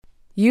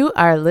You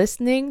are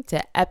listening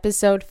to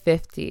episode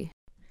 50.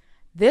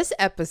 This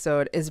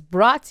episode is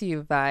brought to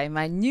you by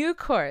my new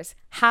course,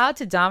 How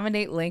to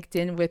Dominate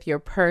LinkedIn with Your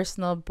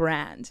Personal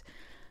Brand.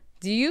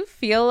 Do you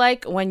feel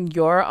like when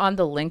you're on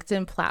the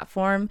LinkedIn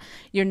platform,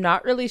 you're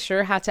not really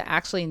sure how to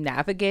actually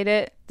navigate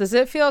it? Does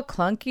it feel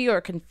clunky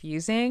or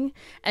confusing?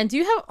 And do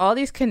you have all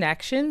these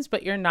connections,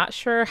 but you're not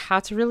sure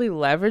how to really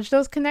leverage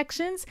those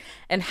connections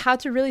and how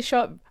to really show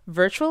up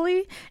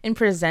virtually in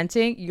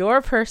presenting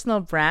your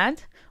personal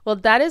brand? Well,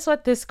 that is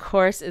what this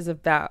course is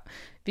about.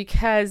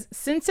 Because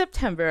since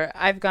September,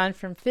 I've gone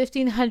from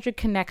 1,500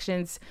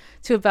 connections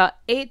to about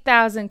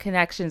 8,000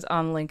 connections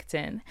on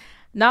LinkedIn.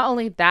 Not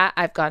only that,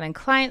 I've gotten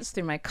clients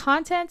through my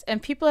content,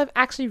 and people have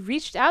actually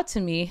reached out to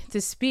me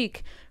to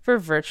speak for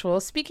virtual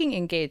speaking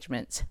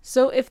engagements.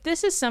 So if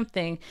this is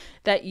something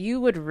that you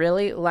would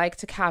really like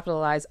to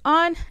capitalize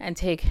on and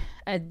take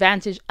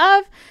advantage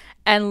of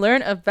and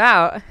learn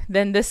about,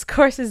 then this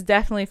course is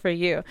definitely for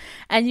you.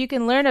 And you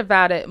can learn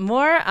about it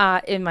more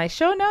in my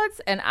show notes,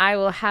 and I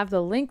will have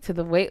the link to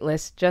the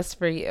waitlist just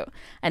for you.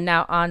 And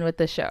now on with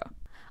the show.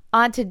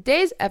 On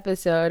today's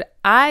episode,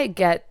 I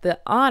get the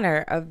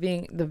honor of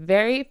being the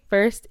very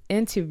first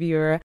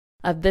interviewer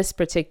of this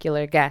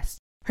particular guest.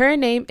 Her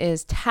name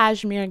is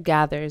Tajmir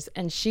Gathers,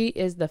 and she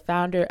is the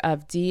founder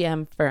of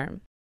DM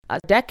Firm, a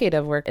decade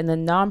of work in the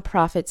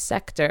nonprofit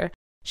sector.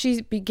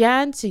 She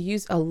began to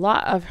use a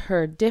lot of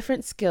her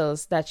different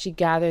skills that she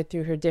gathered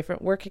through her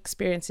different work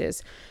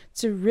experiences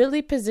to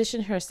really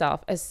position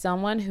herself as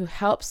someone who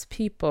helps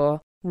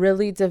people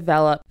really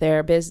develop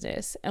their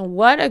business. And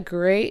what a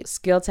great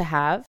skill to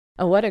have.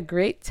 And what a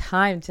great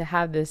time to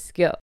have this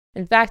skill.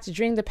 In fact,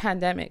 during the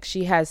pandemic,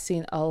 she has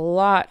seen a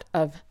lot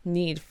of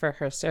need for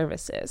her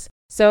services.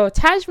 So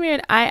Tajmir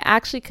and I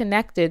actually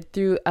connected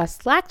through a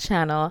Slack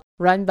channel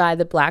run by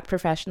the Black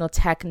Professional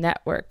Tech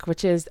Network,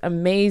 which is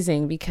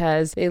amazing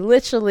because they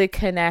literally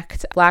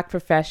connect Black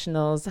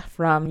professionals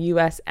from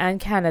US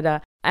and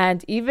Canada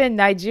and even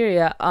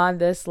Nigeria on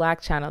this Slack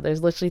channel.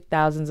 There's literally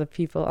thousands of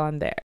people on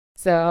there.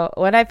 So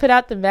when I put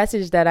out the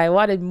message that I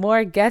wanted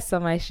more guests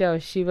on my show,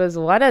 she was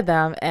one of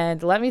them.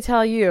 And let me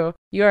tell you,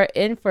 you're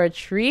in for a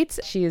treat.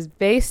 She is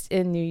based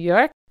in New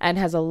York and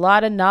has a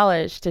lot of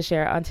knowledge to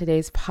share on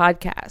today's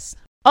podcast.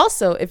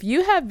 Also, if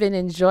you have been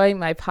enjoying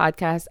my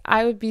podcast,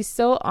 I would be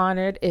so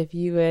honored if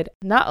you would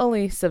not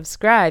only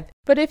subscribe,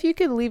 but if you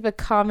could leave a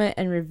comment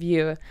and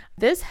review.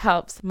 This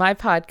helps my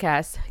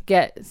podcast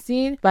get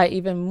seen by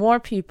even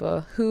more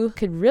people who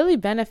could really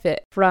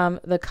benefit from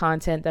the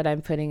content that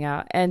I'm putting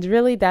out. And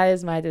really, that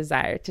is my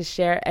desire, to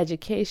share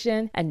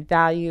education and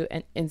value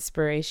and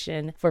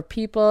inspiration for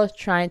people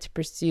trying to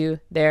pursue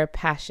their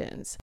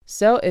passions.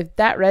 So if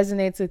that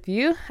resonates with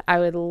you, I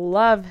would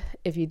love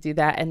if you do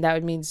that, and that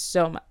would mean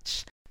so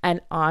much. And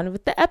on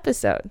with the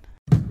episode.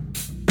 You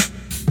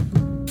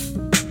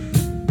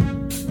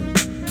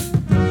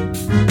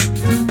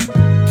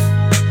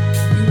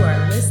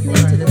are listening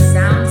to the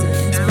sounds of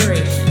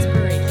inspiration.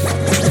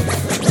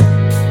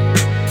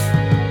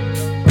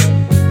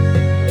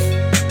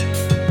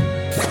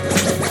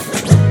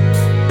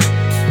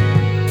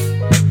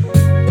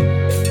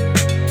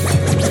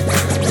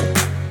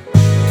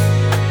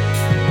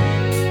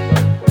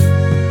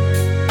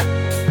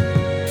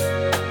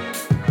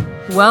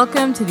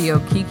 Welcome to the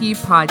Okiki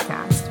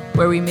Podcast,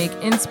 where we make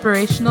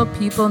inspirational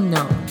people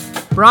known.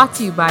 Brought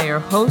to you by your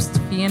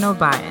host, Fian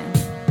Obayan.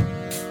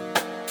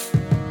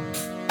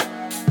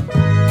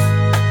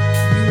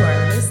 You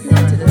are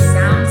listening to the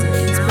sounds of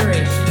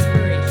inspiration.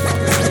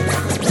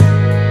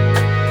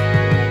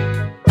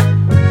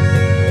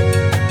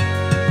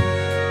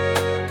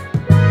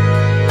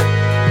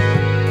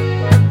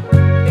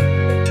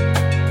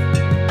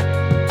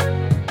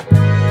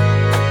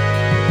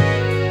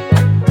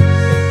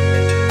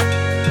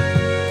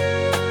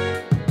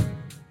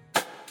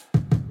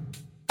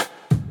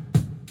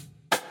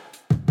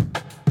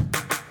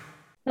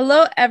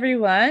 Hello,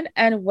 everyone,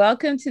 and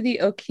welcome to the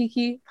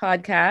Okiki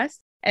Podcast.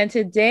 And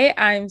today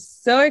I'm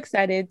so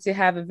excited to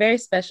have a very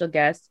special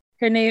guest.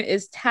 Her name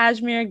is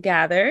Tajmir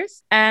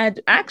Gathers. And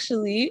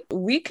actually,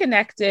 we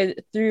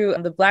connected through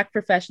the Black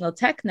Professional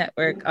Tech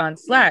Network on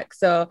Slack.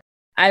 So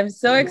I'm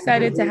so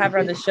excited to have her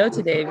on the show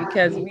today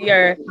because we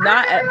are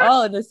not at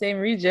all in the same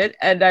region.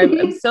 And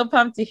I'm so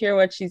pumped to hear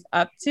what she's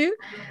up to.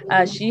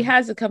 She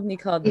has a company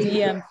called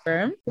DM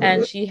Firm,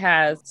 and she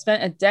has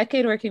spent a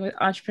decade working with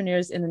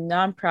entrepreneurs in the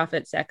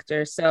nonprofit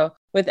sector. So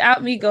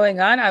without me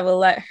going on, I will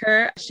let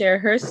her share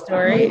her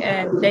story.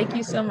 And thank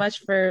you so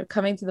much for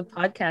coming to the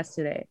podcast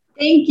today.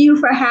 Thank you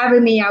for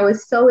having me. I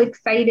was so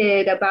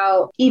excited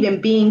about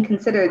even being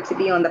considered to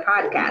be on the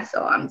podcast.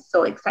 So I'm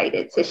so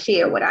excited to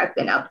share what I've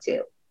been up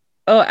to.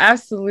 Oh,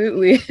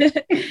 absolutely.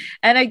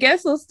 And I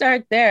guess we'll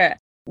start there.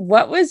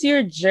 What was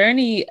your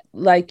journey?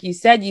 Like you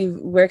said, you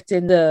worked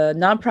in the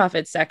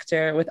nonprofit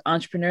sector with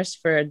entrepreneurs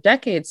for a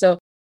decade. So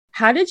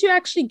how did you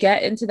actually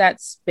get into that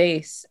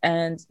space?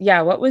 And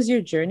yeah, what was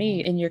your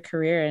journey in your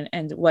career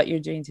and what you're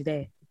doing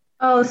today?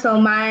 Oh, so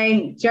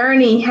my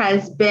journey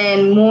has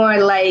been more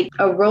like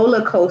a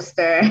roller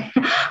coaster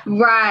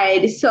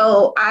ride.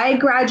 So I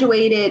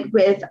graduated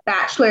with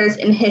bachelor's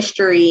in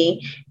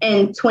history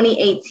in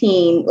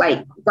 2018,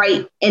 like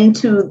right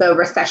into the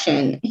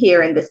recession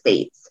here in the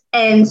States.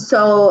 And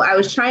so I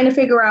was trying to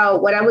figure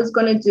out what I was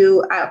going to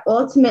do. I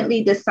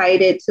ultimately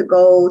decided to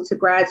go to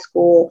grad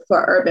school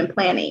for urban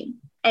planning.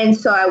 And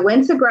so I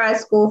went to grad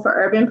school for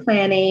urban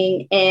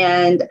planning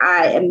and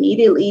I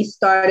immediately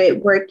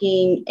started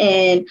working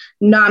in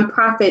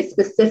nonprofits,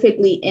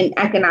 specifically in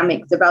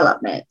economic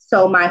development.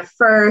 So my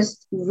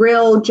first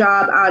real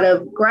job out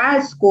of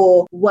grad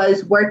school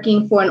was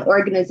working for an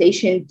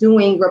organization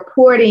doing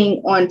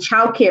reporting on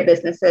childcare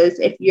businesses.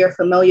 If you're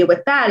familiar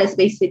with that, it's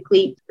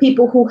basically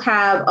people who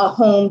have a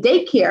home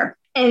daycare.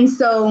 And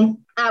so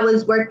I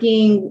was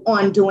working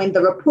on doing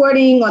the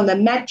reporting on the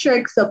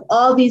metrics of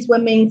all these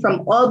women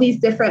from all these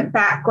different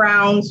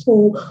backgrounds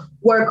who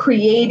were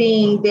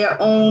creating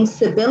their own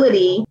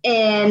stability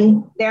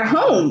in their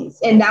homes.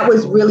 And that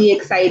was really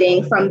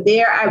exciting. From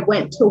there, I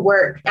went to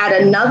work at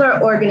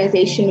another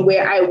organization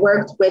where I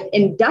worked with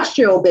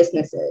industrial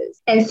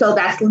businesses. And so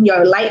that's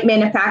your light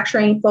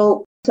manufacturing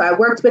folks. So I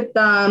worked with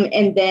them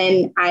and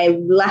then I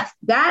left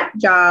that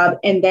job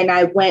and then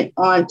I went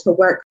on to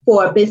work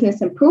for a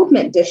business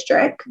improvement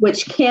district,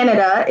 which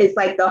Canada is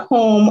like the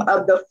home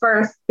of the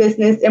first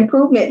business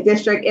improvement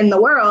district in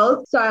the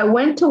world. So I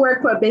went to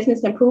work for a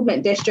business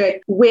improvement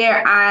district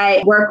where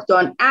I worked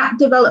on app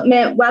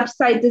development,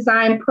 website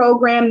design,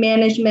 program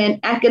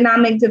management,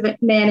 economic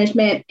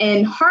management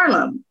in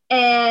Harlem.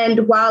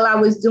 And while I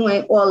was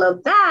doing all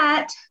of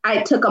that,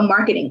 I took a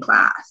marketing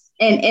class.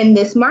 And in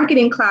this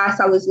marketing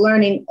class, I was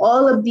learning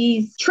all of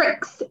these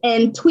tricks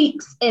and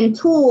tweaks and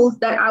tools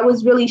that I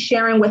was really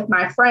sharing with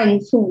my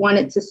friends who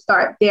wanted to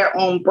start their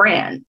own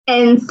brand.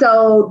 And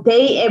so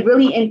it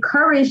really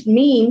encouraged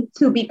me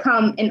to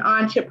become an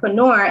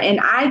entrepreneur. And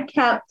I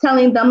kept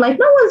telling them, like,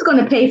 no one's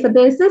going to pay for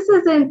this. This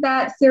isn't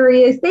that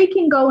serious. They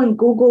can go and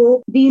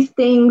Google these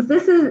things.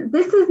 This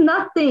is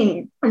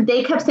nothing. And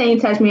they kept saying,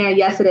 Tajmira,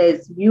 yes, it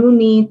is. You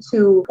need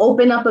to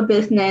open up a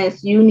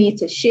business. You need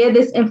to share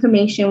this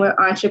information with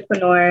entrepreneurs.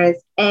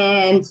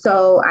 And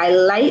so I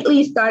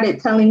lightly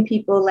started telling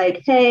people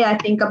like, hey, I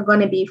think I'm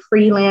going to be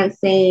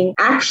freelancing,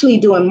 actually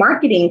doing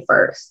marketing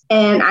first.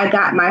 And I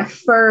got my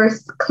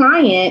first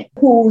client,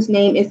 whose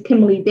name is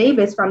Kimberly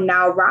Davis from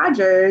Now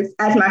Rogers,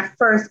 as my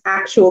first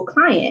actual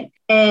client.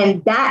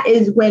 And that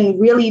is when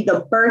really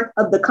the birth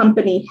of the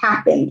company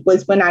happened,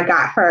 was when I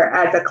got her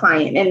as a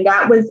client. And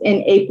that was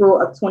in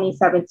April of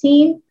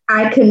 2017.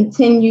 I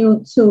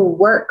continued to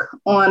work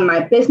on my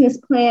business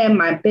plan,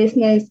 my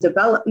business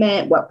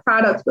development, what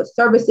products, what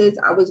services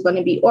I was going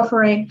to be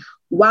offering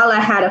while I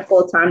had a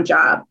full-time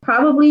job.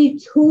 Probably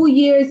 2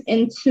 years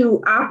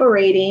into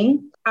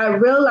operating, I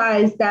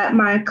realized that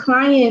my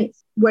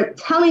clients were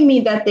telling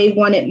me that they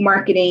wanted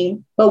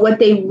marketing, but what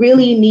they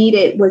really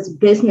needed was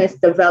business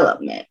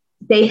development.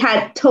 They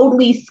had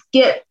totally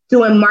skipped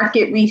doing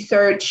market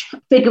research,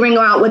 figuring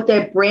out what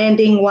their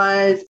branding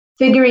was,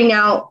 figuring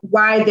out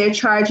why they're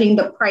charging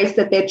the price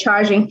that they're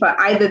charging for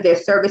either their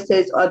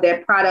services or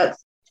their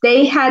products.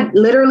 They had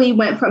literally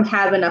went from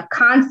having a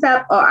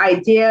concept or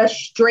idea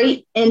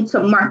straight into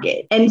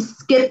market and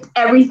skipped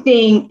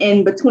everything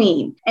in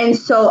between. And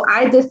so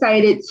I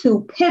decided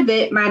to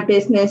pivot my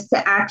business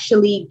to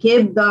actually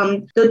give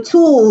them the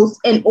tools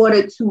in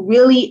order to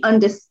really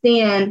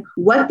understand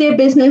what their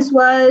business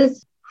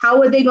was. How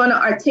are they going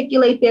to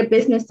articulate their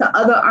business to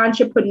other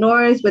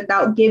entrepreneurs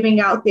without giving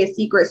out their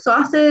secret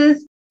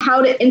sauces?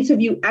 How to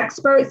interview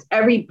experts.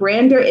 Every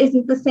brander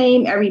isn't the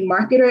same. Every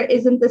marketer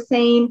isn't the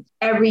same.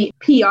 Every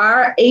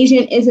PR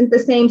agent isn't the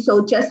same.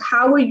 So just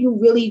how are you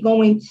really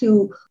going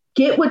to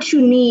get what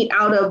you need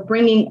out of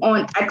bringing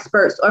on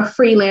experts or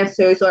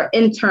freelancers or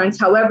interns,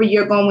 however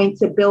you're going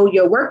to build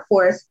your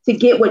workforce to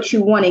get what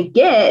you want to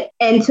get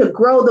and to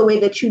grow the way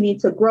that you need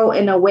to grow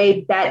in a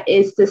way that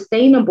is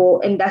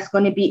sustainable and that's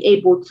going to be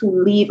able to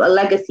leave a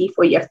legacy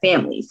for your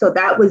family. So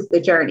that was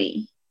the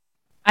journey.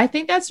 I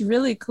think that's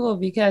really cool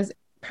because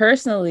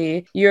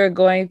personally, you're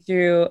going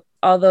through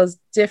all those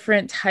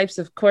different types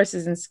of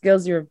courses and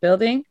skills you were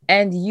building.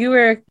 And you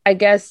were, I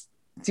guess,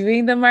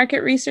 doing the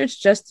market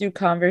research just through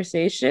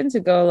conversation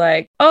to go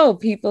like, oh,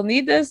 people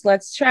need this,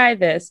 let's try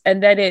this.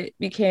 And then it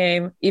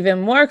became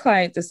even more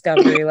client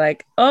discovery,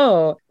 like,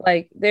 oh,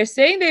 like they're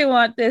saying they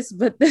want this,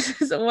 but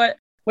this is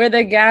where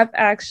the gap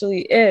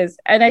actually is.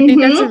 And I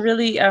think that's a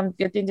really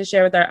good thing to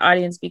share with our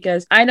audience,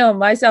 because I know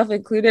myself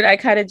included, I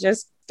kind of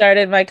just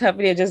started my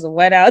company and just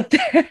went out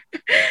there.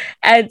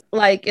 And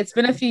like, it's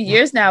been a few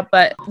years now,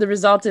 but the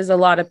result is a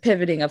lot of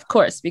pivoting, of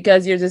course,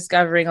 because you're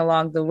discovering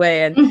along the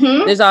way. And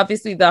there's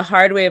obviously the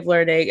hard way of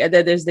learning, and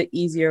then there's the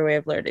easier way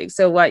of learning.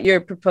 So what you're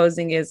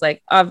proposing is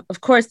like,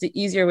 of course, the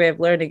easier way of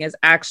learning is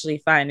actually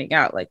finding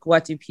out, like,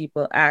 what do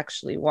people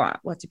actually want?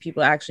 What do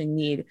people actually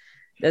need?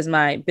 Does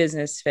my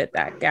business fit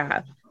that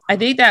gap? I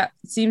think that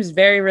seems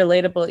very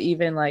relatable,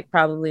 even like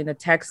probably in the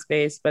tech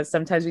space, but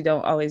sometimes we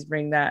don't always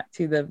bring that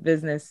to the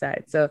business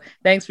side. So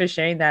thanks for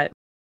sharing that.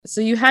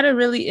 So you had a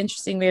really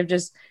interesting way of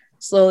just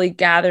slowly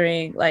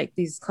gathering like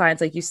these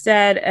clients, like you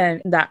said,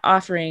 and that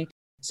offering.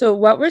 So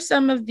what were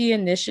some of the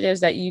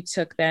initiatives that you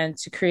took then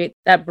to create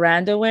that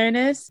brand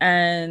awareness?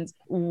 And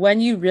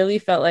when you really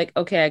felt like,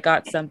 okay, I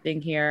got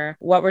something here,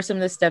 what were some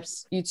of the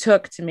steps you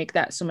took to make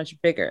that so much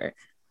bigger?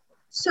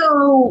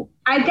 So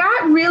I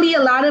got really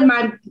a lot of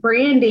my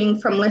branding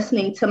from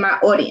listening to my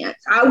audience.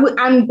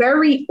 I'm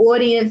very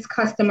audience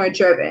customer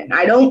driven.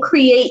 I don't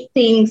create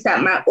things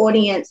that my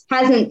audience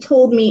hasn't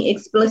told me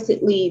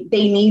explicitly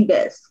they need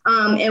this.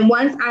 And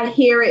once I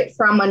hear it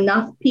from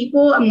enough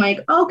people, I'm like,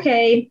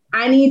 okay,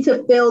 I need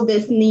to fill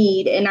this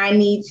need and I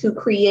need to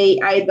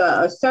create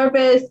either a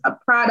service, a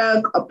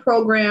product, a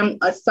program,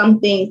 or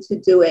something to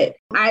do it.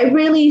 I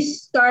really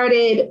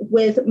started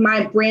with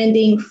my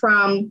branding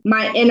from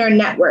my inner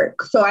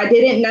network. So I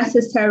didn't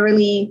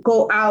necessarily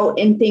go out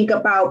and think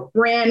about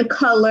brand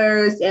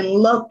colors and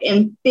look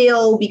and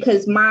feel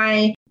because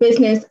my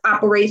business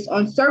operates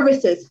on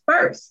services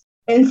first.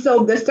 And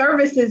so the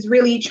service is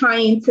really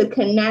trying to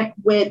connect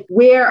with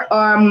where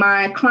are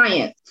my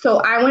clients. So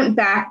I went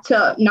back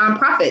to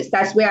nonprofits.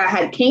 That's where I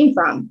had came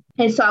from.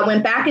 And so I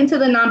went back into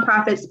the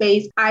nonprofit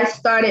space. I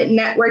started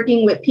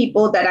networking with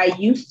people that I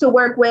used to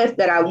work with,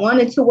 that I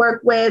wanted to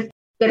work with,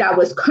 that I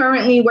was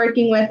currently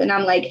working with. And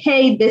I'm like,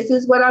 hey, this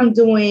is what I'm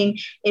doing.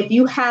 If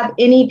you have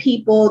any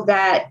people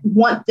that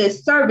want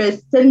this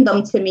service, send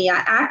them to me.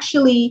 I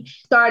actually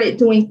started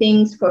doing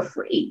things for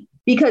free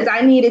because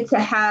I needed to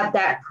have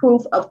that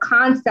proof of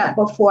concept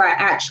before I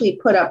actually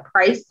put a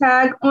price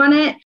tag on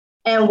it.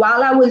 And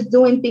while I was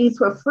doing things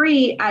for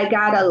free, I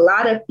got a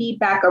lot of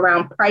feedback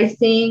around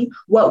pricing,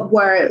 what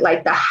were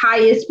like the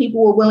highest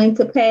people were willing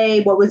to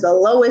pay, what was the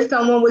lowest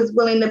someone was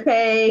willing to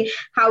pay,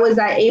 how was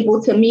I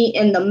able to meet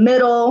in the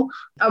middle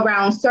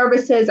around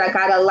services. I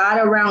got a lot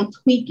around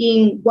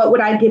tweaking, what would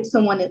I give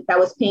someone that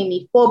was paying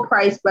me full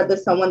price, whether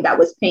someone that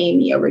was paying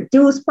me a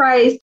reduced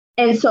price.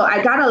 And so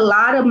I got a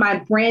lot of my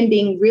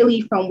branding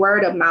really from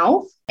word of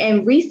mouth.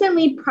 And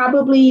recently,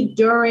 probably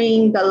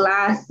during the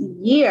last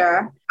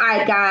year,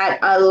 I got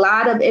a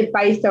lot of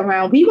advice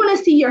around, we want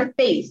to see your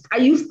face. I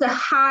used to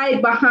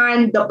hide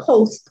behind the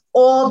post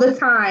all the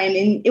time.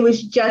 And it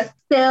was just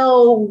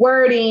still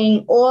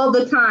wording all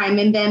the time.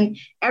 And then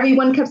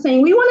everyone kept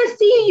saying, we want to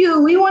see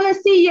you. We want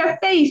to see your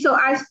face. So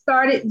I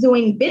started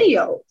doing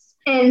videos.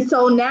 And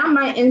so now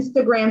my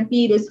Instagram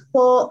feed is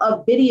full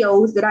of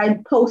videos that I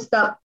post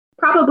up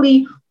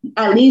probably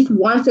at least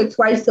once or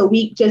twice a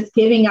week, just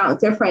giving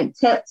out different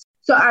tips.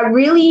 So I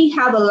really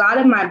have a lot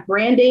of my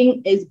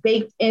branding is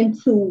baked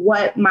into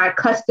what my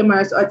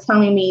customers are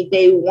telling me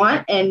they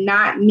want and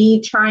not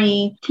me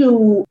trying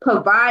to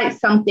provide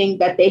something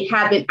that they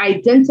haven't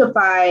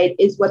identified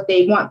is what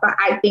they want, but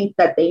I think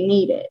that they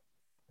need it.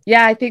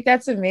 Yeah, I think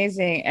that's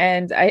amazing.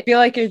 And I feel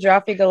like you're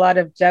dropping a lot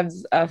of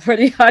gems for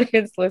the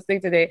audience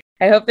listening today.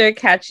 I hope they're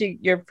catching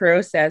your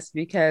process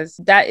because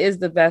that is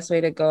the best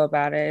way to go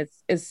about it.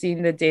 It's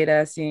seeing the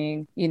data,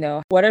 seeing,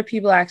 what are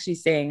people actually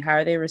saying? How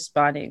are they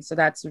responding? So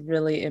that's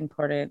really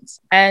important.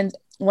 And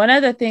one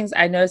of the things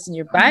I noticed in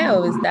your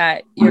bio is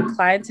that your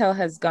clientele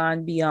has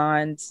gone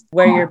beyond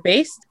where you're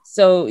based.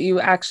 So you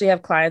actually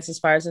have clients as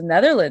far as the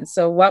Netherlands.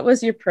 So what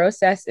was your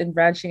process in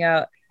branching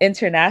out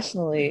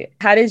internationally?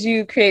 How did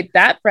you create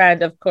that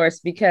brand, of course,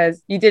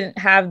 because you didn't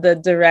have the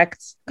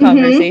direct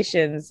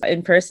conversations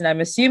in person,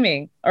 I'm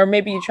assuming, or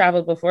maybe you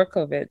traveled before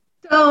COVID?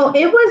 So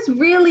it was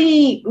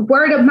really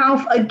word of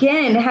mouth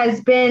again has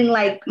been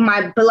like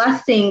my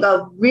blessing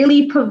of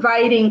really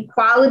providing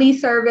quality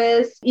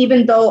service,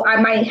 even though I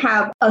might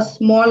have a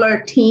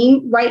smaller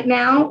team right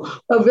now,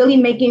 but really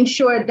making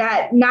sure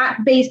that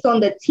not based on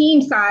the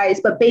team size,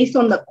 but based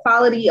on the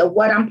quality of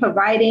what I'm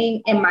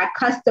providing and my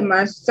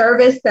customer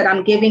service that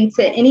I'm giving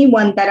to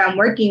anyone that I'm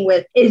working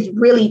with is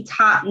really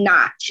top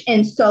notch.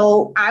 And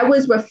so I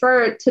was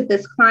referred to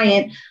this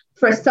client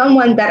for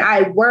someone that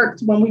I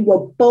worked when we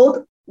were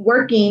both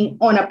working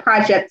on a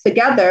project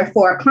together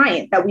for a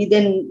client that we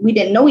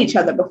didn't know each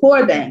other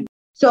before then.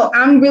 So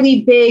I'm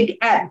really big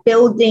at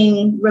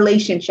building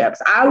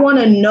relationships. I want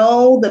to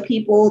know the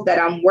people that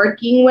I'm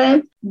working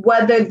with,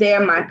 whether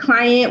they're my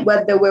client,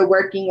 whether we're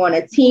working on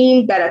a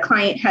team that a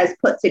client has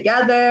put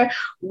together,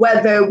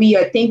 whether we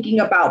are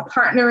thinking about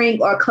partnering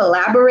or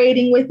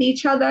collaborating with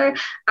each other.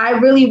 I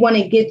really want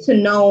to get to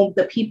know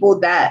the people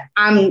that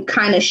I'm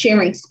kind of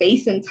sharing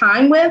space and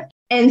time with.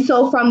 And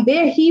so from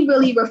there, he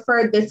really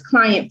referred this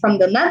client from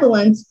the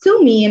Netherlands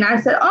to me. And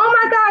I said, oh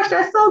my gosh,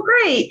 that's so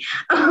great.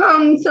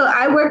 So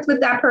I worked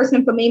with that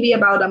person for maybe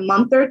about a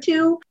month or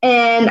two.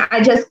 And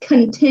I just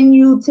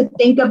continued to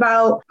think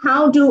about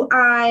how do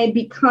I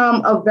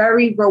become a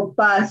very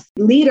robust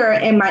leader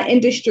in my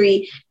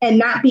industry and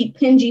not be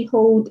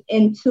pigeonholed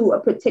into a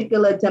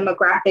particular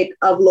demographic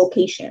of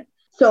location.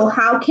 So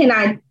how can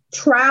I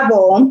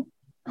travel?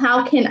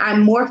 How can I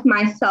morph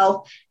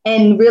myself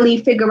and really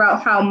figure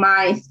out how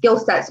my skill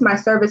sets, my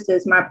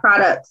services, my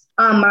products,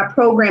 my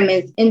program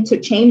is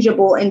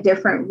interchangeable in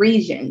different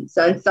regions?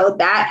 And so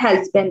that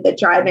has been the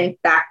driving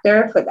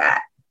factor for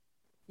that.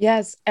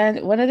 Yes.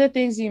 And one of the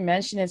things you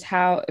mentioned is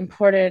how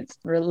important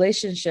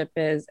relationship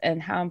is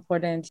and how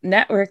important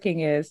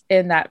networking is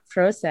in that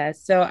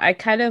process. So I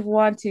kind of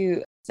want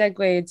to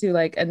segue into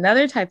like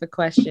another type of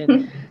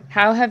question.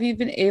 How have you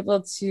been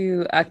able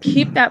to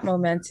keep that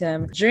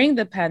momentum during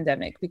the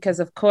pandemic?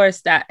 Because, of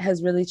course, that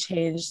has really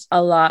changed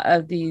a lot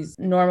of these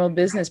normal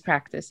business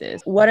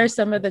practices. What are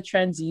some of the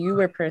trends you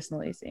were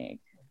personally seeing?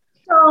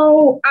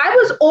 So I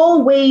was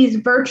always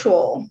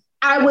virtual.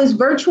 I was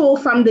virtual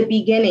from the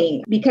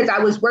beginning because I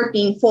was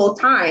working full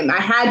time.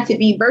 I had to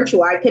be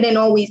virtual. I couldn't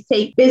always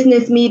take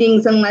business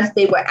meetings unless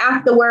they were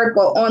after work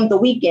or on the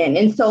weekend.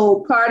 And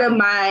so part of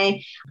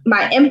my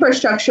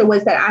infrastructure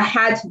was that I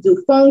had to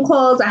do phone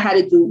calls, I had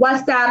to do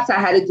WhatsApps,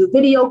 I had to do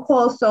video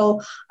calls. So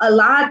a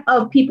lot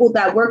of people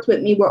that worked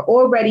with me were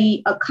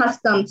already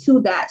accustomed to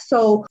that.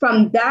 So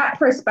from that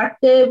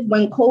perspective,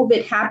 when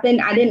COVID happened,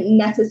 I didn't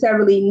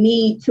necessarily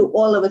need to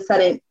all of a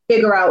sudden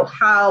figure out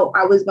how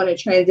I was going to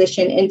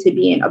transition into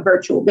being a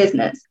virtual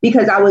business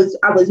because I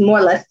was more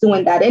or less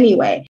doing that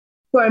anyway.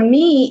 For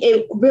me,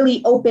 it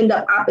really opened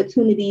up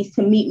opportunities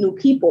to meet new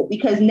people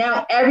because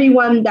now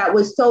everyone that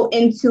was so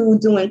into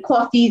doing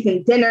coffees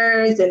and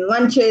dinners and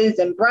lunches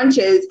and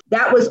brunches,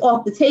 that was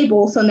off the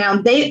table. So now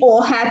they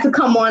all had to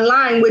come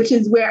online, which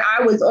is where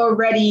I was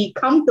already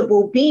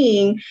comfortable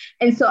being.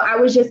 And so I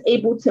was just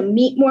able to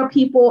meet more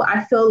people.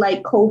 I feel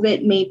like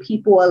COVID made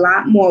people a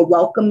lot more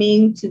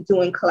welcoming to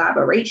doing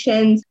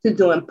collaborations, to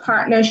doing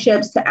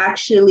partnerships, to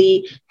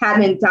actually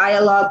having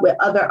dialogue with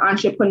other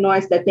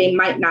entrepreneurs that they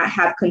might not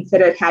have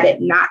considered had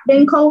it not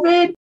been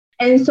COVID.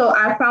 And so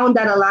I found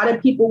that a lot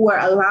of people were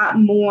a lot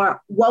more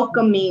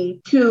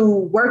welcoming to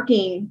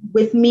working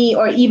with me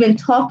or even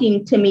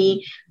talking to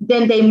me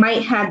than they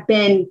might have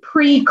been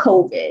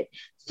pre-COVID.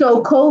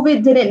 So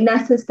COVID didn't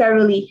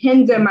necessarily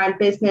hinder my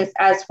business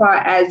as far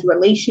as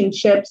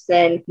relationships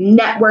and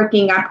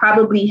networking. I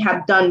probably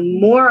have done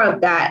more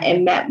of that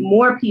and met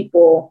more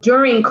people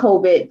during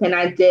COVID than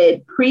I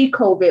did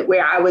pre-COVID,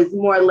 where I was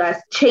more or less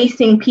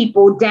chasing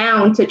people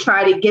down to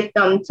try to get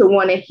them to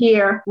want to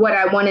hear what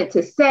I wanted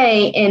to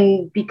say.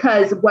 And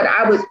because what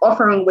I was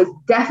offering was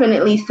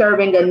definitely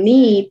serving a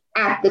need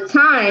at the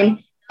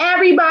time,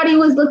 everybody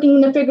was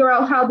looking to figure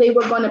out how they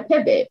were going to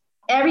pivot.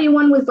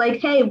 Everyone was like,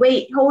 hey,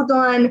 wait, hold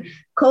on.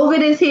 COVID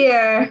is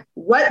here.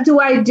 What do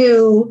I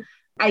do?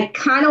 I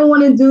kind of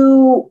want to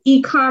do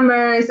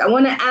e-commerce. I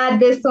want to add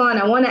this on.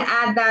 I want to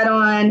add that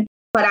on,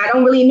 but I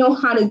don't really know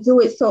how to do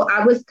it. So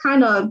I was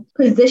kind of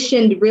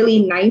positioned really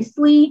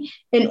nicely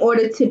in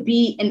order to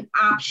be an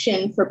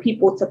option for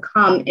people to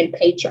come and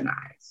patronize.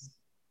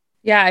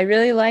 Yeah, I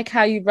really like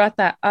how you brought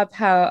that up,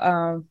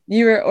 how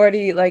you were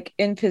already like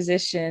in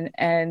position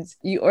and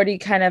you already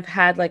kind of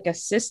had like a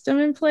system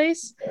in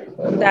place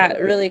that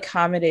really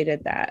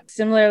accommodated that.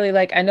 Similarly,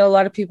 like I know a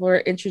lot of people were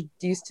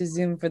introduced to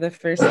Zoom for the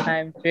first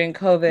time during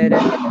COVID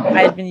and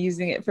I'd been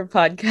using it for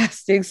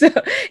podcasting. So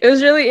it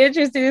was really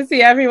interesting to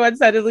see everyone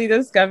suddenly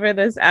discover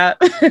this app.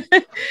 And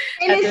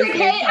it's like,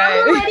 hey,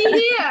 I'm already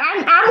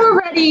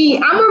here.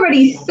 I'm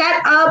already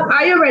set up.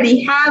 I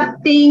already have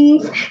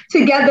things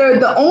together.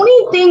 The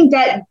only thing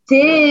that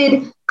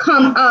did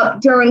come up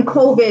during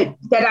COVID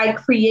that I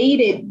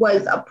created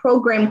was a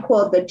program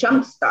called the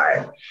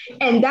Jumpstart.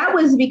 And that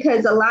was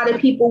because a lot of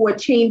people were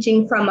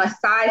changing from a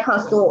side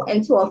hustle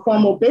into a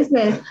formal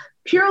business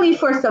purely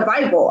for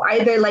survival.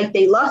 Either like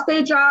they lost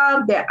their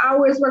job, their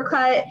hours were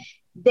cut,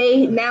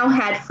 they now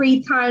had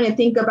free time to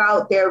think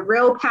about their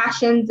real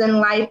passions in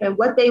life and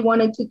what they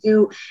wanted to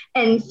do.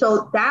 And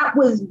so that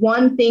was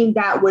one thing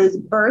that was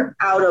birthed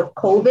out of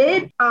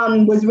COVID,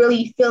 was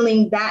really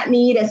filling that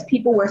need as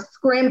people were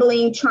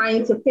scrambling,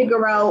 trying to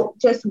figure out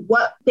just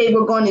what they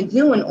were going to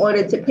do in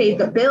order to pay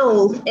the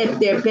bills if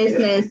their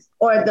business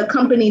or the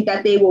company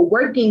that they were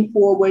working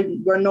for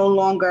were no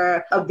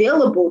longer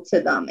available to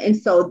them. And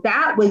so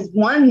that was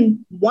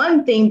one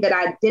thing that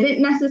I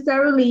didn't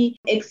necessarily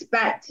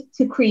expect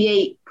to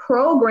create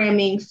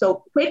programming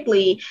so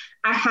quickly.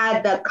 I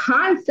had the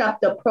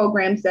concept of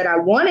programs that I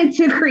wanted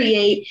to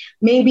create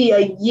maybe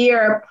a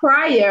year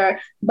prior,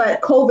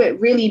 but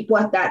COVID really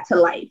brought that to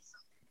life.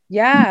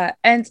 Yeah.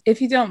 And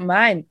if you don't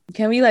mind,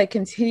 can we like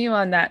continue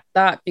on that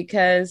thought?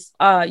 Because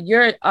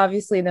you're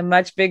obviously in a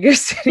much bigger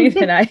city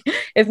than I,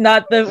 if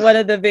not the one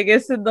of the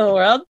biggest in the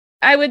world.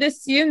 I would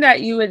assume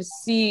that you would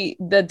see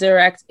the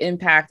direct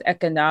impact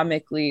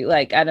economically,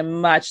 like at a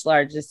much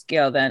larger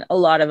scale than a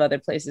lot of other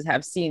places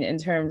have seen in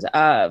terms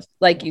of,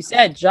 like you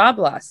said, job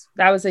loss.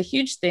 That was a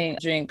huge thing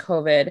during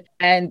COVID.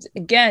 And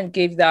again,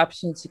 gave you the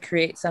opportunity to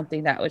create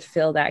something that would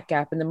fill that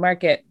gap in the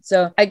market.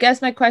 So I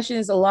guess my question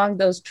is along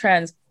those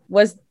trends.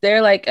 Was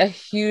there like a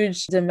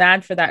huge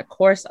demand for that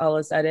course all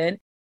of a sudden?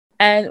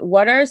 And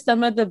what are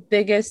some of the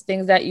biggest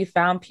things that you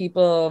found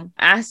people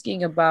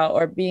asking about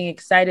or being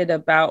excited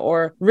about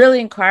or really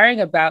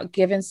inquiring about,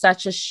 given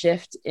such a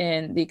shift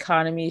in the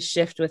economy,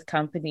 shift with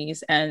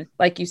companies? And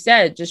like you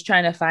said, just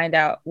trying to find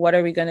out, what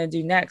are we going to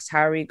do next?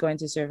 How are we going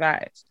to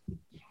survive?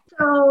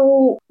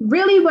 So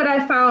really what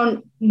I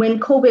found when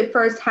COVID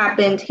first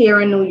happened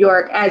here in New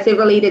York, as it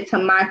related to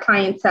my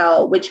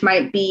clientele, which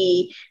might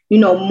be,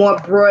 more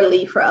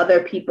broadly for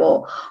other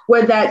people,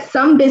 were that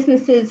some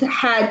businesses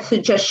had to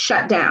just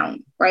shut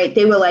down, right?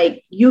 They were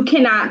like, you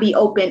cannot be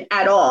open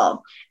at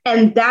all.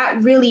 And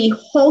that really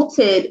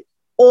halted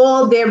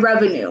all their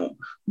revenue,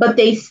 but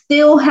they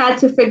still had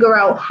to figure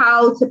out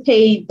how to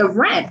pay the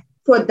rent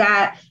for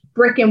that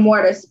brick and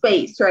mortar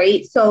space,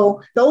 right?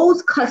 So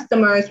those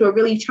customers were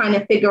really trying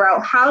to figure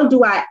out, how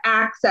do I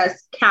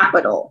access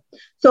capital?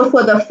 So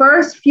for the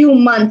first few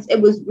months,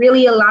 it was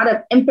really a lot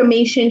of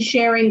information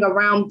sharing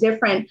around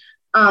different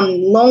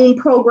loan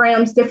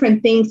programs,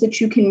 different things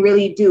that you can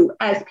really do.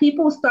 As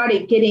people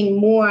started getting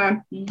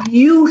more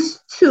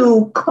used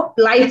to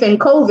life in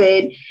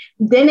COVID,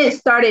 then it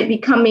started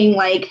becoming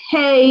like,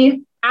 hey,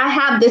 I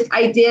have this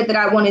idea that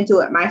I want to do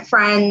with my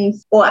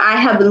friends, or I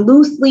have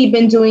loosely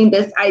been doing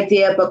this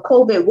idea, but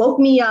COVID woke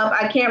me up.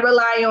 I can't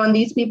rely on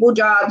these people's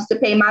jobs to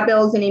pay my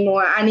bills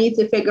anymore. I need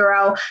to figure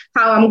out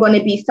how I'm going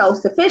to be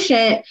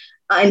self-sufficient.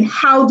 And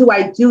how do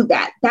I do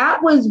that?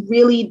 That was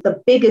really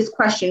the biggest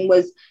question,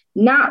 was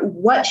not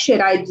what should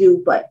I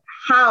do, but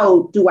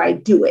how do I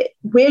do it?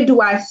 Where do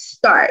I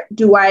start?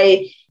 Do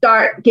I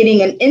start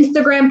getting an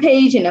Instagram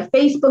page and a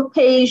Facebook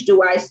page?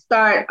 Do I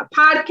start a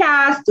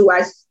podcast? Do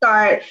I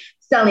start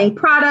selling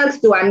products?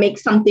 Do I make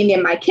something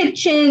in my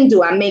kitchen?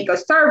 Do I make a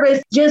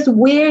service? Just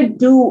where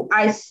do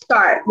I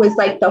start was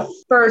like the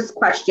first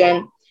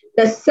question.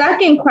 The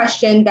second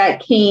question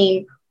that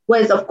came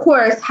was, of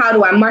course, how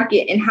do I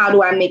market and how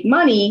do I make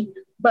money?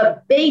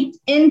 But baked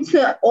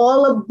into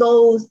all of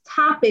those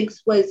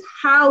topics was,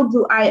 how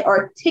do I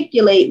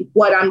articulate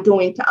what I'm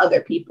doing to other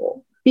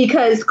people?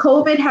 Because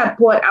COVID had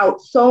brought out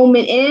so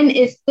many, and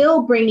is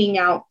still bringing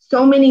out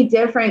so many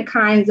different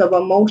kinds of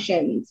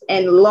emotions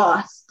and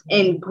loss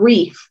and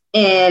grief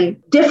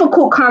and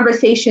difficult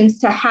conversations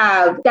to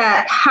have,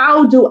 that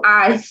how do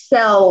I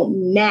sell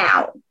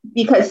now?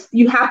 Because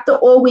you have to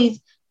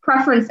always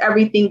preference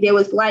everything. There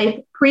was life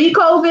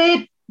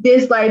pre-COVID,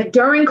 there's life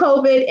during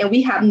COVID, and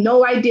we have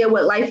no idea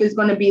what life is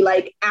going to be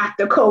like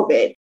after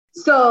COVID.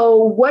 So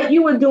what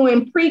you were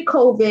doing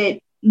pre-COVID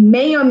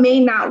may or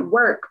may not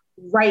work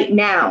right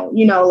now,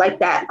 like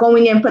that,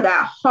 going in for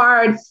that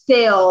hard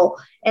sale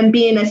and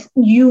being a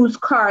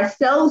used car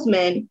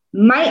salesman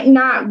might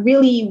not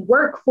really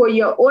work for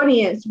your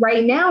audience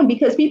right now,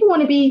 because people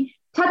want to be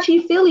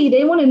touchy-feely.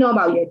 They want to know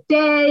about your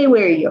day,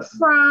 where you're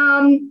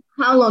from,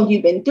 how long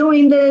you've been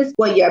doing this,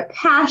 what your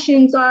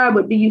passions are,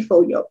 what do you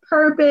feel your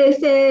purpose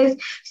is.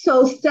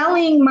 So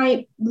selling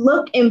might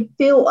look and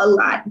feel a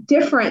lot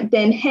different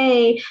than,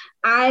 hey,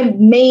 I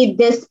made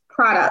this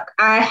product,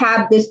 I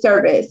have this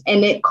service,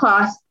 and it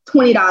costs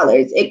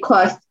 $20, it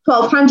costs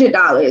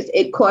 $1,200,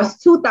 it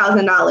costs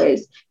 $2,000.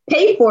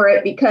 Pay for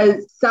it,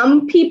 because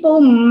some people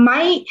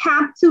might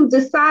have to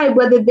decide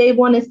whether they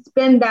want to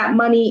spend that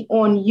money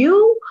on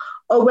you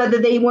or whether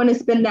they want to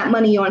spend that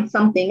money on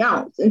something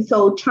else. And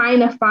so trying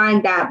to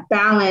find that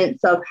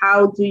balance of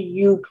how do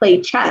you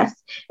play chess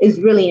is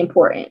really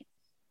important.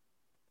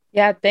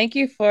 Yeah, thank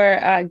you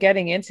for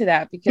getting into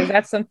that, because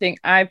that's something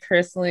I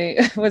personally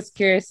was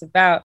curious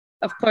about.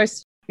 Of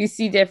course, we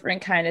see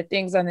different kind of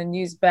things on the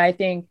news, but I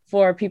think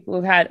for people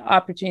who've had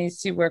opportunities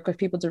to work with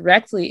people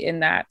directly in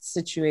that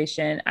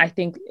situation, I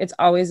think it's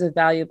always a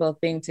valuable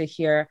thing to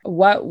hear.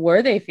 What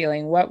were they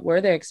feeling? What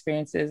were their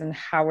experiences, and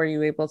how were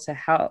you able to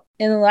help?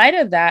 In light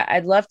of that,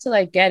 I'd love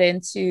to get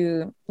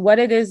into what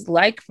it is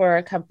like for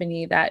a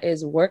company that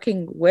is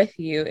working with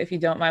you, if you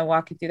don't mind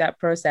walking through that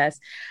process.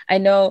 I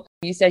know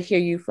you said here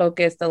you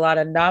focused a lot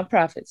on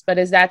nonprofits, but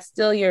is that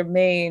still your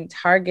main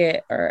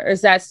target, or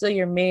is that still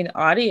your main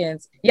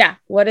audience? Yeah.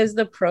 What is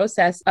the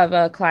process of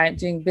a client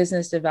doing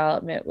business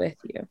development with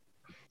you?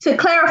 To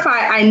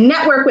clarify, I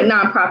network with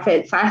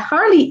nonprofits. I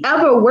hardly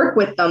ever work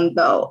with them,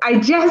 though. I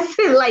just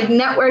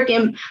network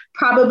and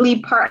probably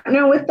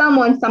partner with them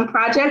on some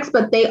projects,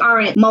 but they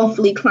aren't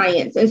monthly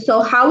clients. And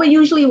so how it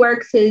usually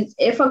works is,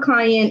 if a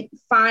client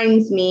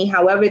finds me,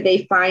 however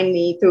they find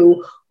me,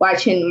 through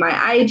watching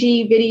my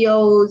IG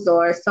videos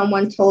or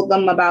someone told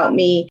them about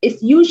me,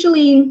 it's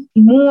usually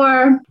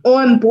more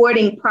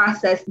onboarding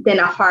process than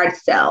a hard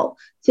sell,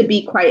 to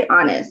be quite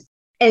honest.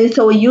 And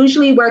so it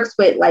usually works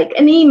with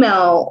an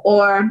email,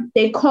 or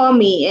they call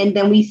me and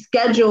then we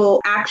schedule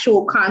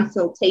actual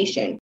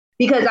consultation,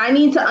 because I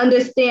need to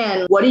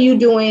understand, what are you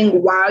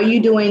doing? Why are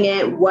you doing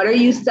it? What are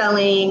you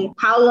selling?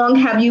 How long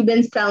have you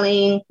been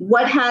selling?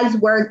 What has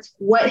worked?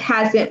 What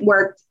hasn't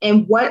worked?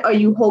 And what are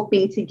you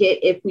hoping to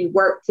get if we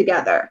work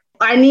together?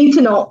 I need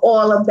to know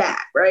all of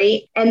that,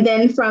 right? And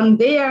then from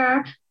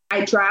there,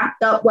 I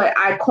draft up what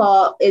I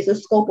call is a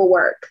scope of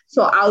work.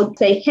 So I'll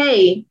say,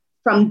 hey,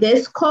 from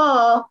this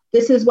call,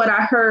 this is what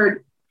I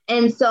heard.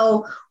 And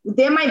so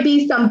there might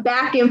be some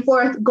back and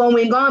forth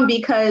going on,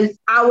 because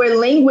our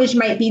language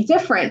might be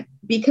different.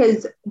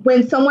 Because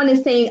when someone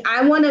is saying,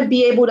 I want to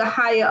be able to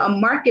hire a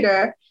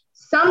marketer,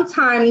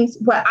 sometimes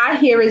what I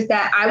hear is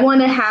that I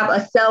want to have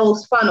a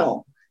sales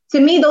funnel To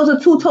me, those are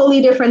two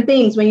totally different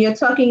things when you're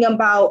talking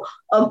about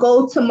a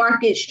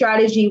go-to-market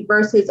strategy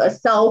versus a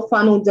sell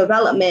funnel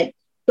development.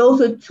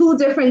 Those are two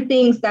different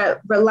things that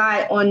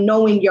rely on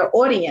knowing your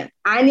audience.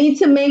 I need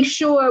to make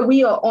sure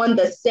we are on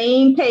the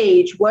same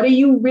page. What are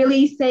you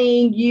really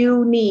saying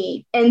you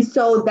need? And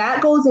so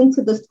that goes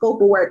into the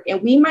scope of work.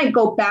 And we might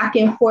go back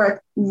and forth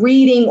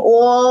reading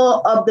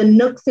all of the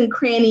nooks and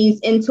crannies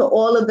into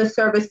all of the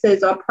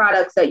services or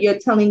products that you're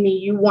telling me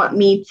you want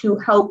me to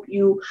help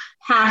you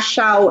hash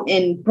out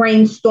and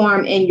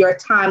brainstorm in your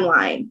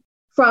timeline.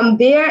 From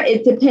there,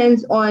 it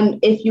depends on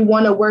if you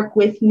want to work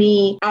with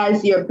me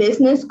as your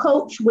business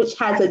coach, which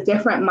has a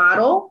different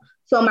model.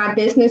 So my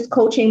business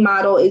coaching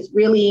model is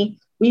really,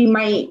 we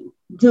might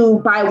do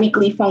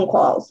bi-weekly phone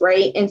calls,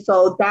 right? And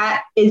so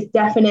that is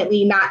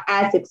definitely not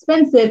as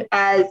expensive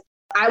as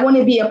I want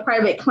to be a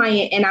private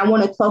client and I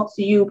want to talk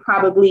to you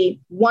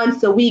probably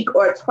once a week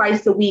or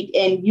twice a week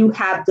and you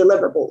have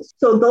deliverables.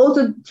 So those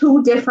are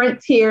two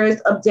different tiers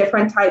of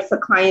different types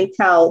of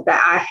clientele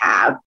that I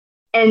have.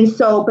 And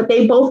so, but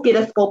they both get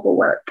a scope of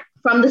work.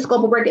 From the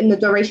scope of work and the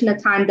duration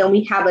of time, then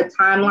we have a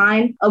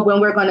timeline of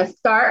when we're going to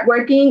start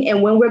working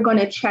and when we're going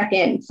to check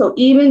in. So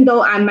even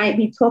though I might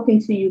be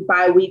talking to you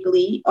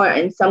bi-weekly or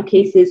in some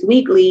cases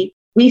weekly,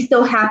 we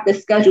still have to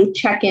schedule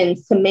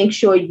check-ins to make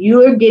sure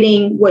you're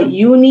getting what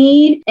you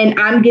need and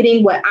I'm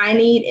getting what I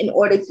need in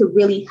order to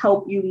really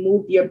help you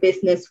move your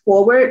business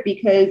forward.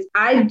 Because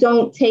I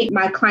don't take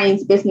my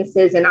clients'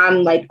 businesses and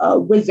I'm like a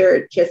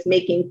wizard just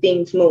making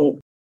things move.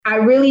 I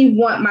really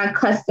want my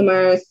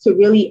customers to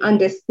really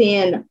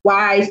understand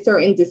why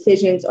certain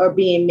decisions are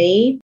being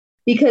made,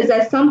 because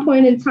at some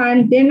point in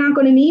time, they're not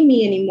going to need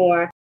me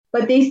anymore,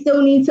 but they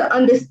still need to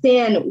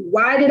understand,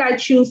 why did I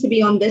choose to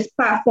be on this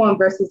platform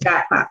versus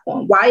that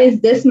platform? Why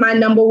is this my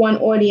number one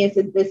audience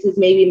and this is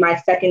maybe my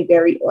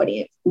secondary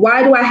audience?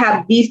 Why do I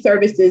have these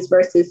services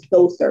versus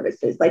those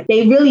services? Like,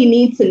 they really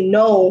need to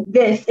know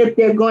this if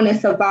they're going to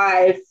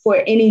survive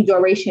for any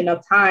duration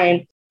of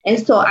time.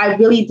 And so I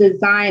really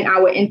design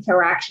our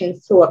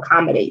interactions to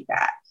accommodate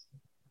that.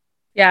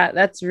 Yeah,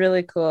 that's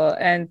really cool.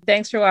 And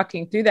thanks for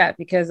walking through that,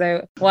 because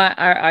I want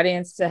our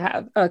audience to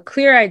have a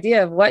clear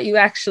idea of what you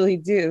actually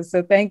do.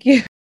 So thank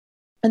you.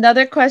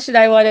 Another question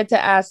I wanted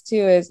to ask too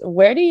is,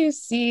 where do you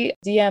see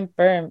DM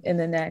Firm in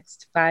the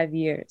next 5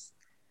 years?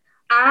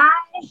 I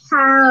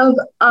have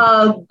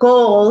a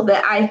goal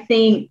that I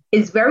think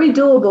is very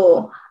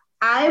doable.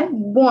 I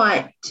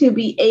want to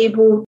be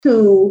able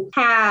to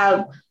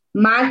have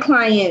my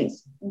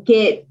clients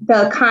get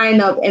the kind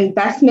of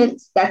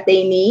investments that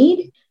they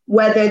need,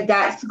 whether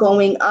that's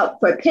going up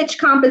for pitch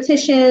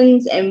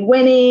competitions and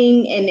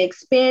winning and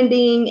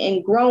expanding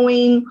and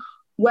growing,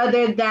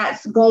 whether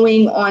that's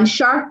going on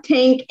Shark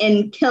Tank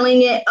and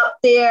killing it up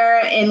there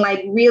and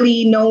like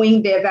really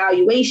knowing their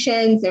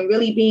valuations and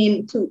really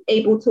being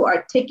able to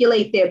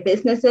articulate their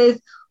businesses.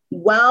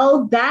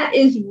 Well, that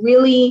is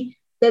really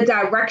the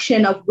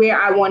direction of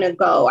where I want to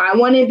go. I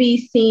want to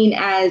be seen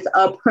as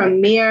a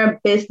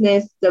premier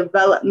business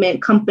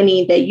development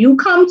company that you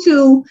come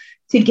to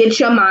get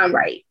your mind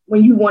right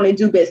when you want to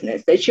do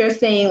business, that you're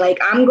saying like,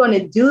 I'm going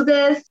to do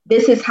this.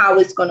 This is how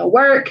it's going to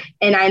work.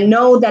 And I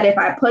know that if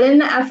I put in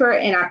the effort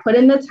and I put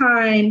in the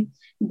time,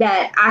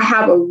 that I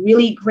have a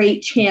really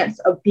great chance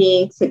of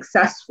being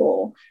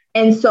successful.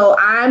 And so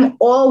I'm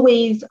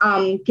always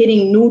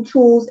getting new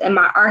tools in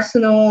my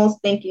arsenals,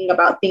 thinking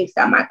about things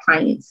that my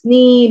clients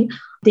need,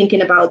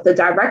 thinking about the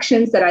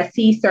directions that I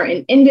see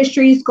certain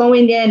industries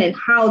going in and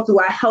how do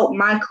I help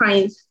my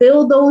clients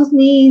fill those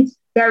needs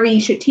very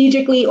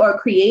strategically or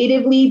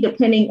creatively,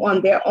 depending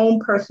on their own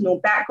personal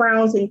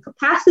backgrounds and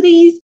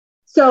capacities.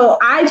 So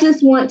I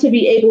just want to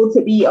be able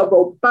to be a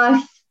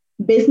robust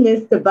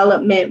business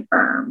development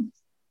firm.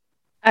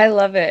 I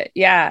love it.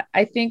 Yeah,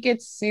 I think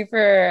it's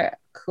super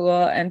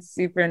cool and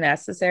super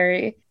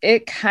necessary.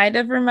 It kind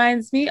of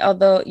reminds me,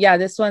 although, yeah,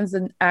 this one's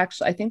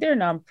I think they're a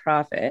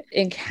nonprofit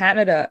in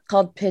Canada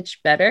called Pitch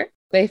Better.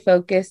 They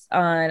focus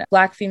on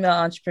Black female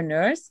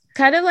entrepreneurs.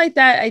 Kind of like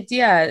that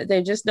idea.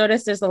 They just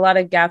noticed there's a lot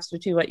of gaps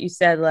between what you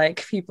said,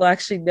 like people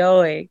actually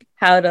knowing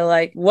how to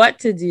like what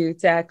to do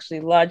to actually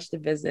launch the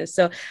business.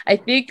 So I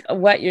think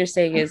what you're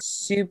saying is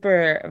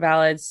super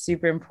valid,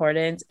 super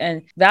important.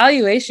 And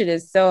valuation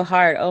is so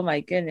hard. Oh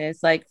my goodness.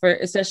 Like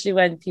especially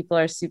when people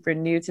are super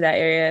new to that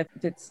area.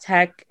 If it's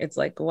tech, it's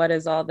like, what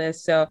is all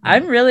this? So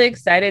I'm really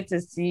excited to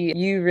see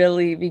you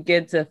really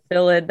begin to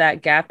fill in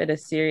that gap in a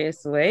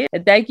serious way.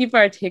 And thank you for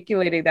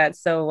articulating that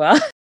so well.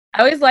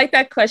 I always like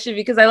that question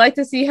because I like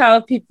to see how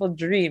people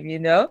dream, you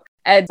know?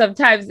 And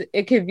sometimes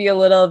it can be a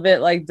little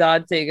bit like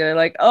daunting or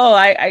like, oh,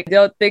 I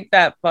don't think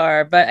that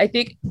far. But I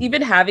think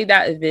even having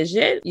that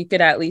vision, you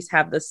could at least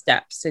have the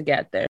steps to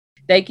get there.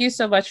 Thank you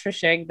so much for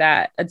sharing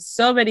that and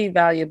so many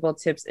valuable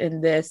tips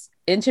in this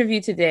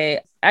interview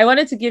today, I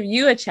wanted to give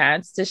you a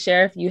chance to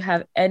share if you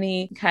have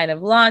any kind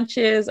of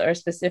launches or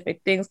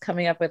specific things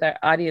coming up with our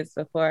audience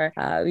before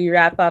we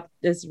wrap up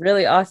this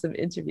really awesome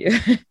interview.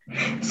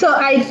 So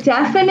I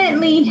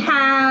definitely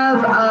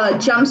have a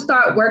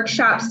Jumpstart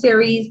workshop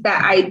series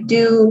that I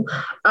do.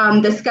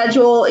 The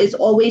schedule is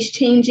always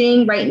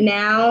changing. Right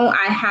now,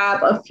 I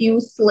have a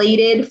few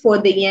slated for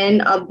the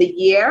end of the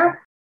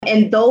year.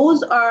 And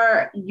those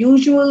are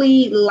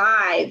usually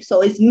live.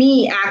 So it's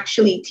me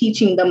actually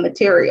teaching the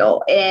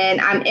material, and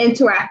I'm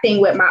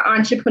interacting with my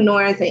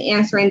entrepreneurs and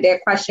answering their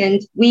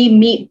questions. We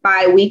meet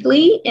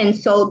bi-weekly. And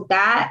so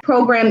that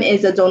program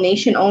is a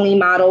donation only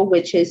model,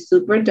 which is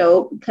super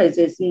dope because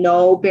there's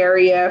no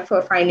barrier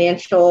for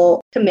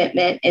financial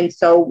commitment. And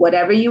so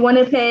whatever you want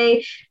to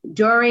pay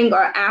during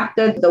or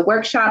after the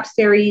workshop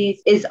series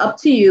is up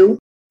to you.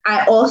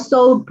 I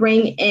also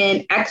bring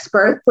in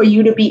experts for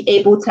you to be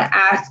able to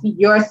ask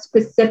your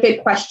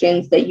specific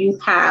questions that you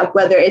have,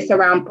 whether it's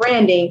around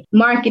branding,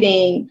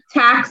 marketing,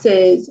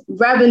 taxes,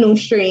 revenue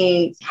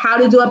streams, how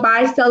to do a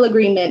buy-sell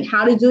agreement,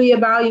 how to do your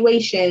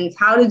evaluations,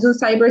 how to do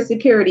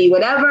cybersecurity,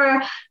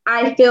 whatever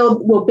I feel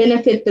will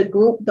benefit the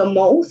group the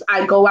most.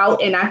 I go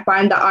out and I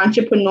find the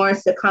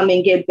entrepreneurs to come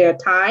and give their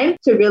time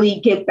to really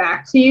give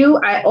back to you.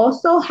 I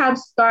also have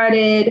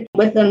started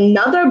with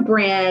another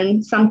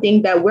brand,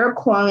 something that we're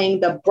calling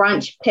the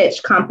brunch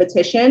pitch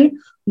competition,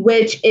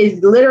 which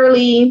is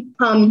literally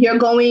you're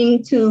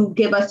going to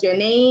give us your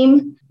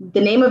name,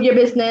 the name of your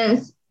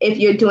business, if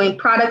you're doing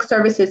product,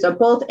 services, or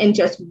both, and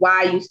just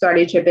why you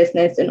started your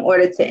business in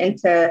order to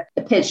enter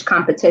the pitch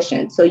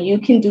competition. So you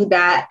can do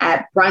that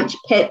at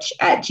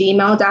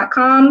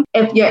brunchpitch@gmail.com.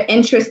 If you're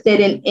interested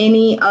in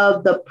any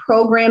of the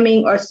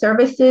programming or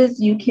services,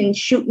 you can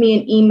shoot me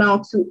an email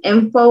to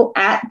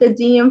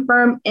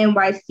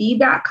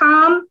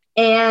info@thedmfirmnyc.com.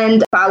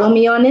 And follow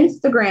me on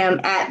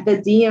Instagram at the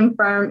DM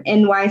Firm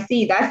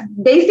NYC. That's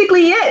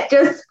basically it.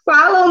 Just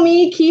follow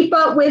me, keep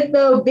up with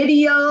the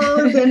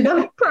videos and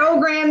the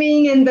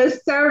programming and the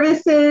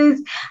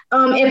services.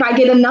 If I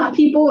get enough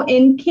people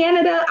in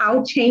Canada,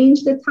 I'll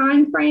change the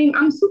time frame.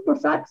 I'm super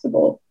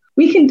flexible.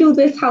 We can do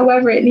this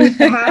however it needs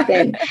to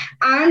happen.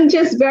 I'm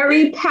just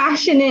very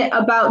passionate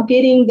about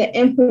getting the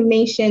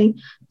information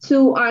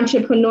to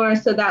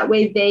entrepreneurs so that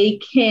way they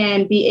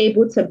can be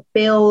able to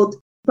build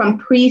from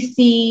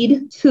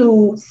pre-seed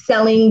to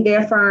selling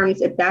their firms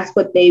if that's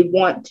what they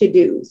want to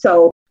do.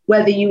 So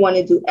whether you want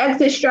to do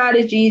exit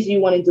strategies, you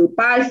want to do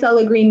buy-sell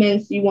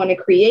agreements, you want to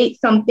create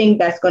something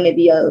that's going to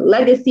be a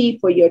legacy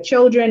for your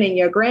children and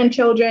your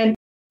grandchildren,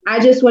 I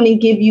just want to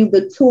give you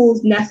the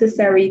tools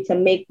necessary to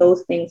make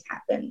those things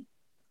happen.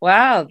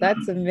 Wow,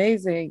 that's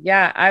amazing.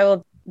 Yeah, I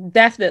will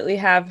definitely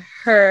have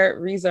her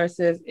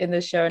resources in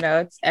the show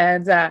notes.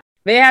 And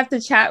may have to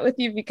chat with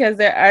you because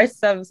there are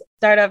some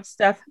startup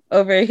stuff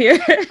over here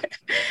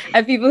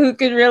and people who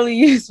can really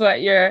use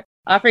what you're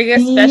offering,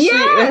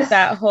 especially with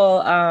that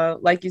whole,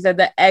 like you said,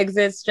 the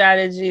exit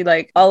strategy,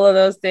 like all of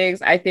those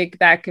things. I think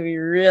that could be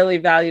really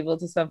valuable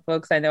to some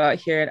folks I know out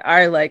here in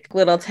our like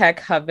little tech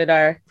hub in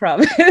our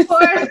province. Of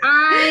course,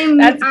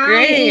 That's great.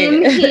 I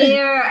am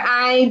here.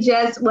 I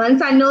just,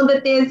 once I know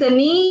that there's a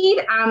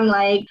need, I'm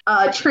like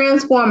a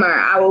transformer.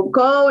 I will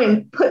go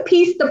and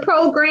piece the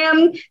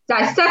program,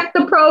 dissect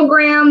the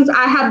programs.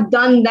 I have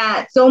done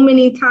that so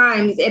many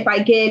times. If I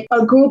get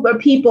a group of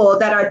people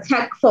that are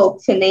tech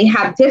folks and they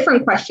have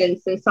different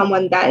questions than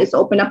someone that is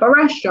opening up a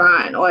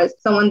restaurant or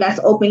someone that's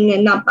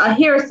opening up a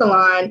hair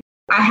salon,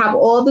 I have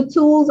all the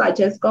tools. I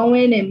just go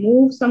in and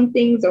move some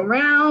things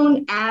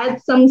around,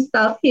 add some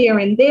stuff here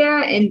and there,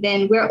 and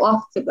then we're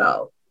off to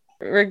go.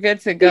 We're good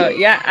to go.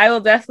 Yeah, I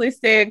will definitely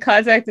stay in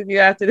contact with you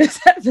after this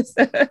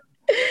episode.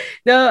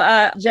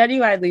 No,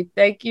 genuinely,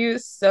 thank you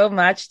so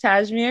much,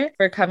 Tajmir,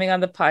 for coming on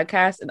the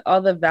podcast and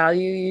all the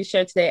value you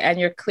shared today and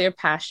your clear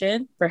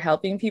passion for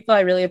helping people.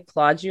 I really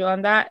applaud you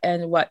on that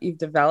and what you've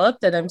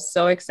developed. And I'm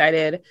so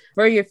excited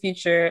for your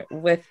future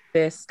with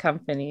this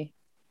company.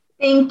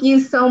 Thank you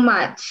so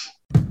much.